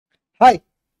Hi,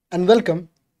 and welcome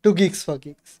to Geeks for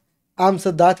Geeks. I'm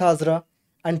Siddharth Hazra,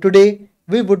 and today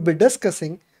we would be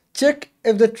discussing check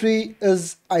if the tree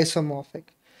is isomorphic.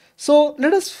 So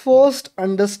let us first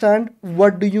understand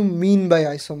what do you mean by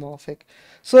isomorphic.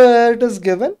 So here it is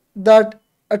given that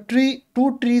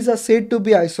two trees are said to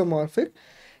be isomorphic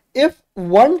if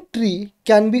one tree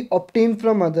can be obtained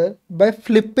from other by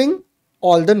flipping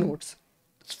all the nodes.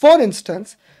 For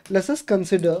instance, let us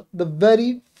consider the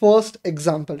very first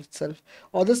example itself,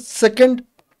 or the second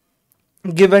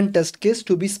given test case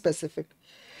to be specific.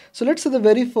 So let's say the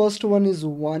very first one is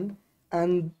 1,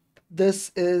 and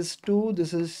this is 2,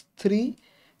 this is 3,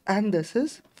 and this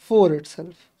is 4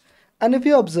 itself. And if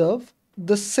you observe,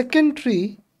 the second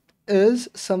tree is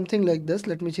something like this.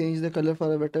 Let me change the color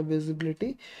for a better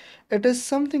visibility. It is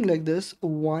something like this: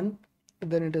 1,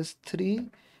 then it is 3,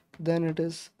 then it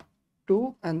is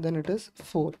 2, and then it is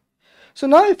 4. So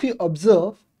now if you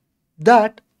observe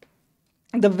that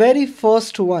the very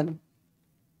first one,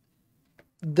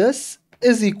 this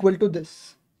is equal to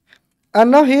this, and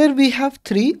now here we have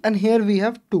 3 and here we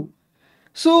have 2.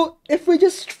 So if we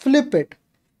just flip it,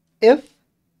 if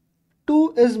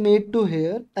 2 is made to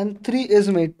here and 3 is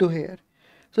made to here,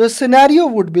 so the scenario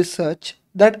would be such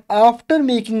that after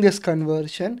making this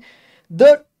conversion,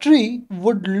 the tree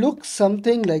would look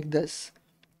something like this: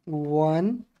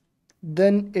 1,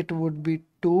 then it would be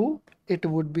 2, it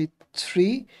would be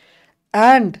 3,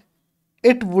 and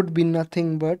it would be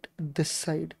nothing but this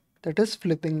side, that is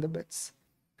flipping the bits.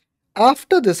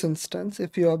 After this instance,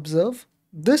 if you observe,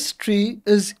 this tree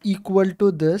is equal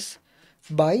to this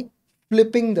by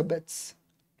flipping the bits.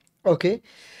 Okay,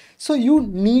 so you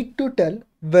need to tell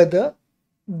whether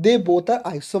they both are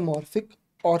isomorphic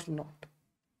or not.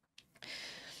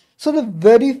 So the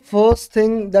very first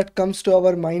thing that comes to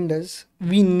our mind is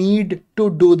we need to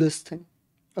do this thing.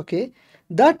 Okay,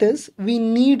 that is, we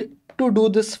need to do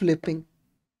this flipping.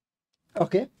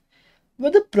 Okay,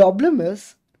 but the problem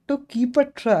is to keep a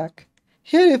track.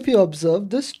 Here if you observe,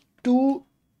 this 2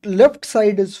 left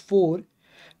side is 4,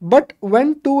 but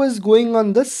when 2 is going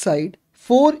on this side,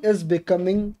 4 is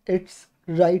becoming its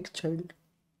right child.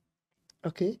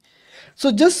 Okay,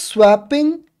 so just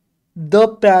swapping the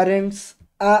parents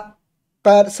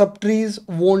subtrees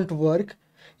won't work.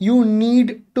 You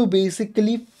need to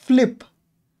basically flip.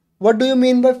 What do you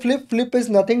mean by flip? Flip is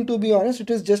nothing, to be honest, it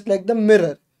is just like the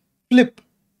mirror. Flip.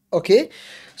 Okay,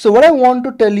 so what I want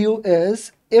to tell you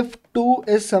is, if 2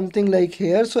 is something like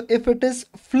here, so if it is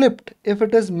flipped, if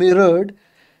it is mirrored,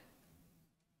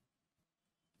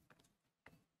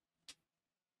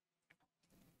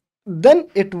 then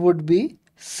it would be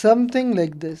something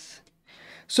like this.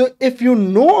 So if you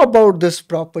know about this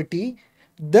property,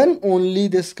 then only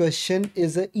this question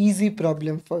is an easy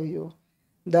problem for you.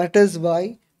 That is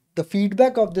why the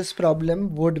feedback of this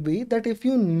problem would be that if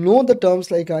you know the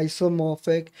terms like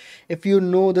isomorphic, if you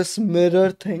know this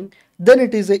mirror thing, then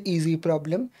it is an easy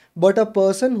problem. But a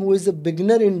person who is a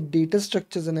beginner in data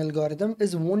structures and algorithm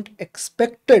is won't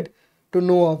expected to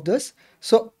know of this.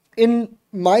 So in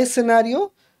my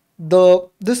scenario,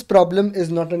 this problem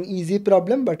is not an easy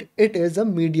problem, but it is a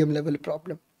medium level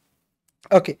problem.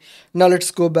 Okay, now let's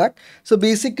go back. So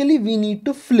basically we need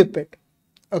to flip it.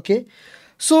 Okay,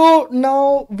 so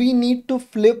now we need to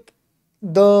flip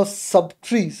the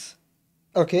subtrees.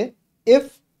 Okay,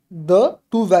 if the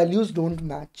two values don't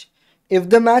match, if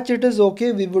they match, it is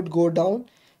okay, we would go down,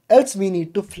 else we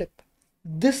need to flip.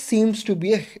 This seems to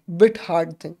be a bit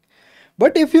hard thing,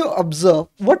 but if you observe,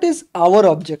 what is our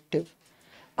objective?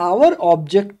 Our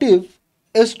objective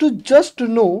is to just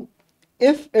know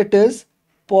if it is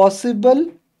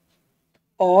possible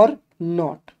or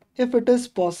not. If it is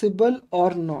possible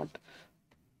or not.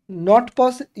 Not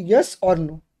possible, yes or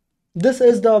no. This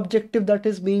is the objective that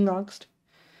is being asked.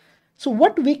 So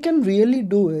what we can really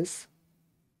do is,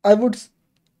 I would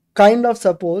kind of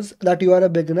suppose that you are a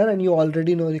beginner and you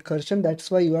already know recursion. That's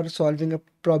why you are solving a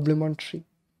problem on tree.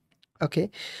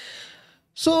 Okay.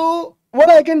 So what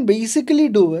I can basically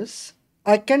do is,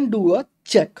 I can do a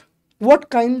check. What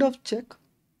kind of check?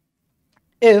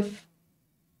 If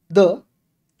the,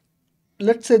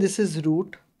 let's say this is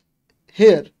root,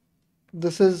 here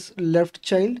this is left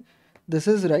child, this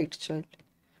is right child.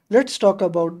 Let's talk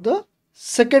about the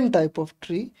second type of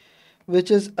tree,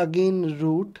 which is again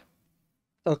root.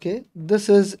 Okay, this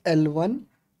is L1,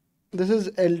 this is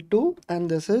L2, and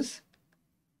this is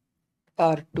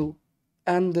R2,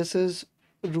 and this is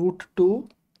root 2,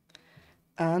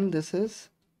 and this is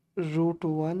root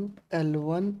 1,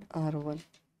 L1, R1.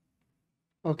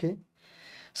 Okay,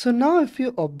 so now if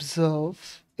you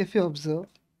observe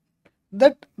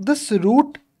that this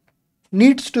root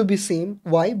needs to be same.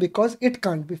 Why? Because it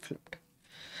can't be flipped.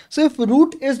 So if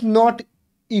root is not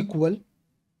equal,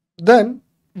 then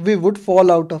we would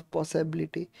fall out of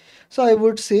possibility. So I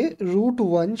would say root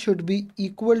 1 should be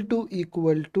equal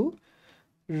to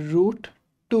root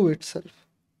 2 itself.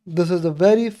 This is the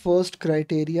very first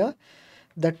criteria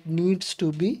that needs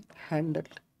to be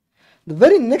handled. The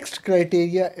very next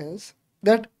criteria is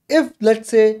that if, let's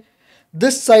say,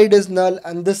 this side is null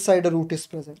and this side a root is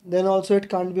present, then also it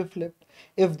can't be flipped.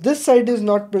 If this side is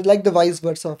not like the vice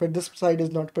versa of it, this side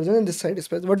is not present and this side is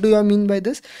present. What do I mean by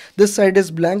this? This side is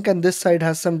blank and this side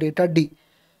has some data D.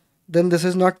 Then this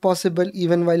is not possible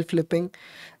even while flipping.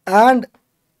 And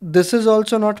this is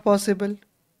also not possible.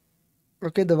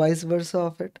 Okay, the vice versa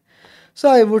of it. So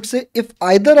I would say if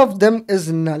either of them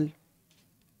is null,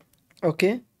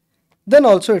 okay, then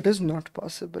also it is not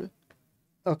possible.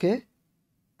 Okay,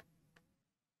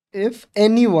 if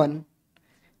anyone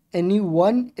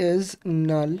is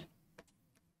null,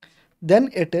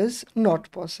 then it is not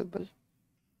possible.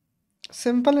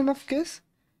 Simple enough case.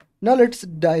 Now let's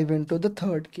dive into the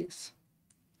third case.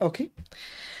 Okay,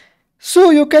 so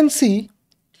you can see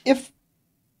if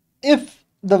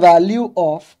the value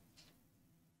of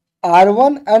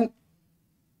R1 and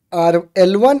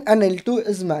L1 and L2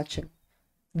 is matching,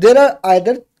 there are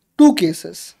either two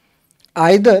cases.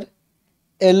 Either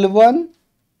L1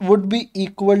 would be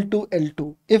equal to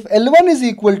L2. If L1 is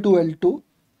equal to L2,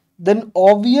 then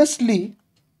obviously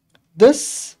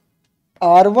this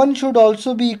R1 should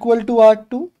also be equal to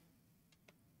R2.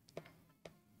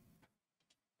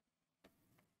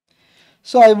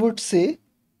 So I would say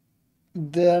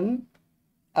then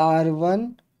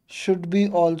R1 should be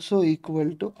also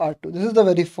equal to R2. This is the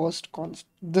very first const.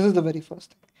 This is the very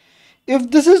first thing.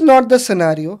 If this is not the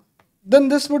scenario, then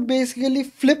this would basically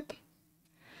flip.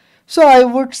 So I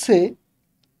would say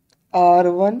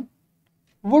R1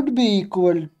 would be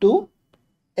equal to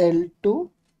L2.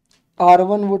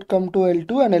 R1 would come to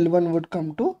L2 and L1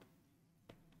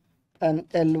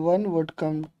 would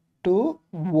come to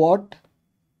what?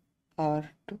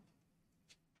 R2.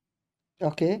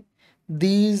 Okay,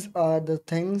 these are the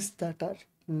things that are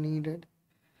needed.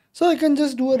 So I can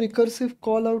just do a recursive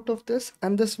call out of this,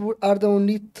 and this are the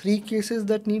only three cases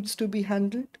that needs to be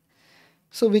handled.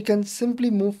 So we can simply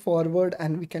move forward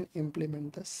and we can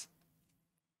implement this.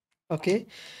 Okay,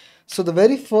 so the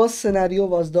very first scenario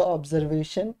was the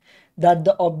observation that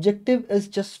the objective is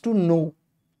just to know,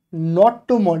 not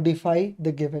to modify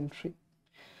the given tree.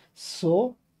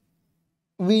 So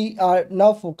we are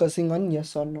now focusing on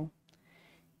yes or no.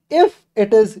 If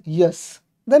it is yes,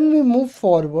 then we move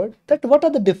forward that what are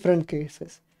the different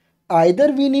cases.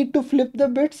 Either we need to flip the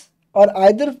bits or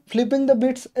either flipping the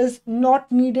bits is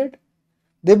not needed.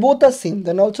 They both are same,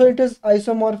 then also it is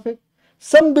isomorphic.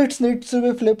 Some bits needs to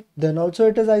be flipped, then also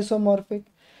it is isomorphic.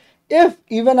 If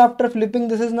even after flipping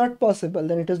this is not possible,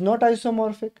 then it is not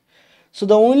isomorphic. So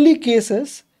the only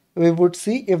cases we would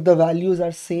see if the values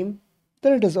are same,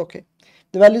 then it is okay.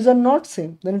 The values are not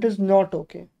same, then it is not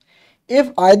okay.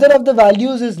 If either of the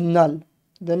values is null,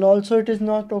 then also it is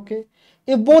not okay.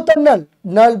 If both are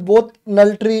both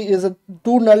null tree is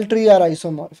two null tree are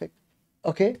isomorphic.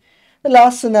 Okay. The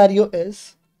last scenario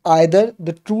is either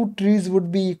the two trees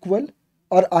would be equal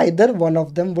or either one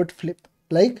of them would flip.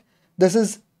 Like this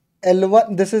is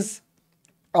L1, this is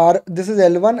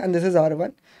L1 and this is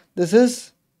R1. This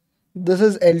is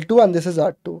L2 and this is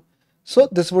R2. So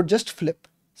this would just flip.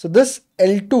 So this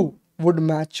L2 would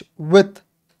match with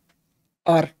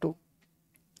R2.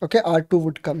 Okay, R2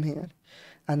 would come here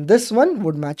and this one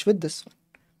would match with this one.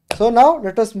 So now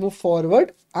let us move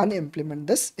forward and implement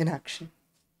this in action.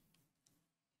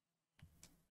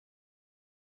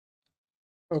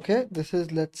 Okay, this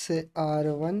is, let's say,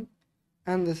 R1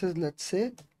 and this is, let's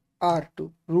say,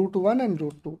 R2, root 1 and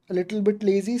root 2. A little bit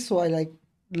lazy, so I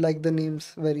like the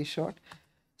names very short.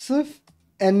 So if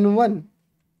N1,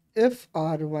 if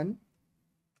R1,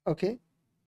 okay,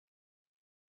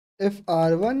 if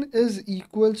R1 is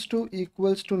equals to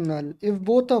null, if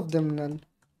both of them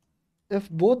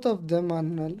are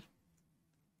null,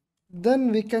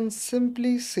 then we can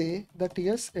simply say that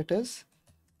yes, it is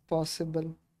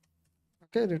possible.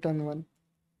 Okay, return 1.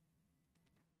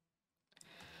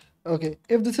 Okay,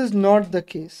 if this is not the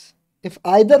case, if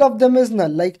either of them is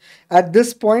null, like at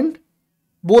this point,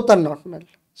 both are not null.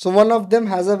 So one of them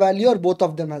has a value or both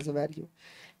of them has a value.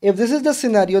 If this is the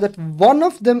scenario that one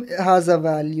of them has a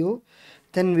value,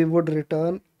 then we would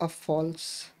return a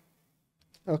false.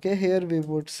 Okay, here we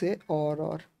would say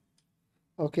or.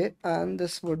 Okay, and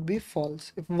this would be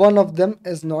false. If one of them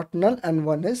is not null and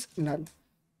one is null,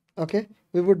 okay,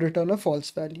 we would return a false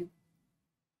value.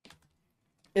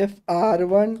 If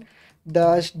R1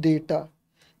 dash data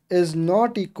is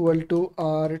not equal to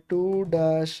R2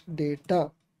 dash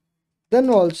data, then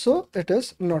also it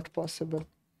is not possible.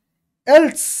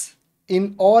 Else,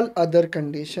 in all other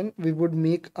condition, we would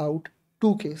make out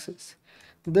two cases.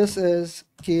 This is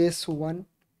case 1.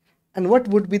 And what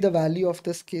would be the value of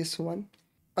this case 1?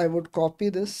 I would copy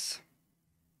this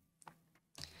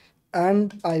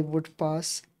and I would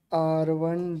pass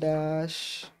R1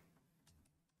 dash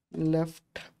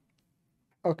left,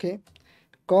 okay,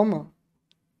 comma,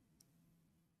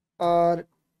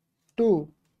 R2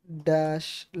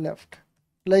 dash left.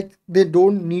 Like they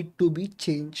don't need to be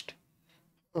changed,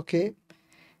 okay.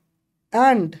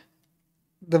 And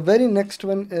the very next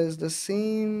one is the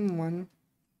same one.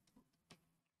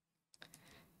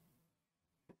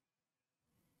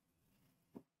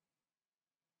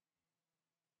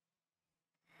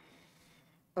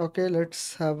 Okay,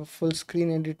 let's have a full screen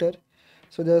editor.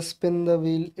 So the spin the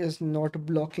wheel is not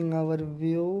blocking our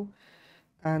view.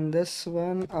 And this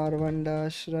one R1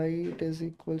 dash right is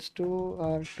equals to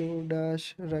R2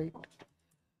 dash right.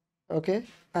 Okay,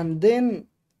 and then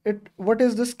what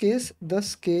is this case?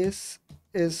 This case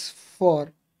is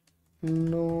for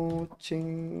no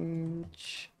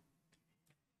change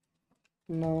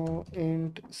now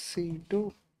int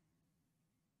C2.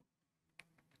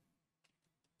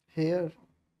 Here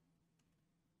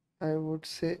I would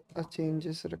say a change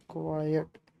is required.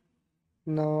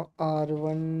 Now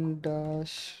R1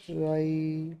 dash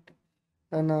right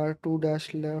and R2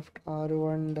 dash left,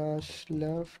 R1 dash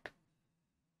left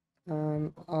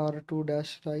and R2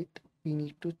 dash right. We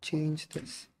need to change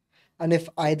this. And if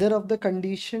either of the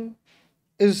condition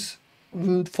is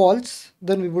false,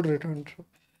 then we would return true.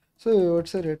 So we would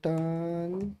say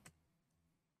return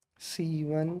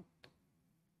C1.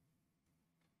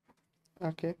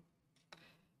 Okay.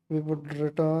 We would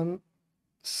return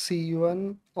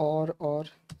C1 or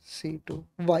C2.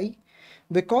 Why?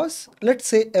 Because let's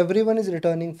say everyone is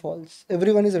returning false,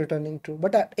 everyone is returning true,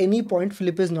 but at any point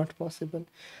flip is not possible.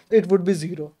 It would be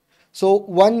 0. So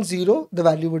 1 0, the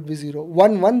value would be 0.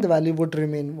 1 1, the value would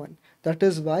remain 1. That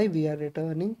is why we are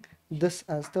returning this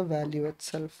as the value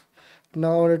itself.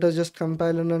 Now let us just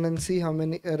compile and run and see how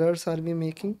many errors are we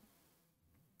making.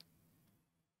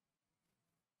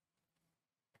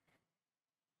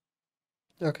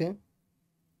 Okay.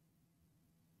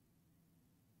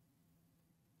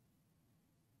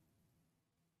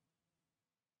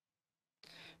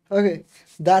 Okay,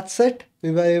 that's it.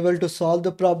 We were able to solve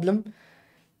the problem.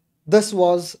 This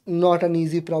was not an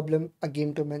easy problem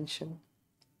again to mention.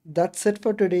 That's it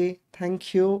for today.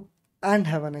 Thank you and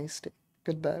have a nice day.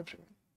 Goodbye, everyone.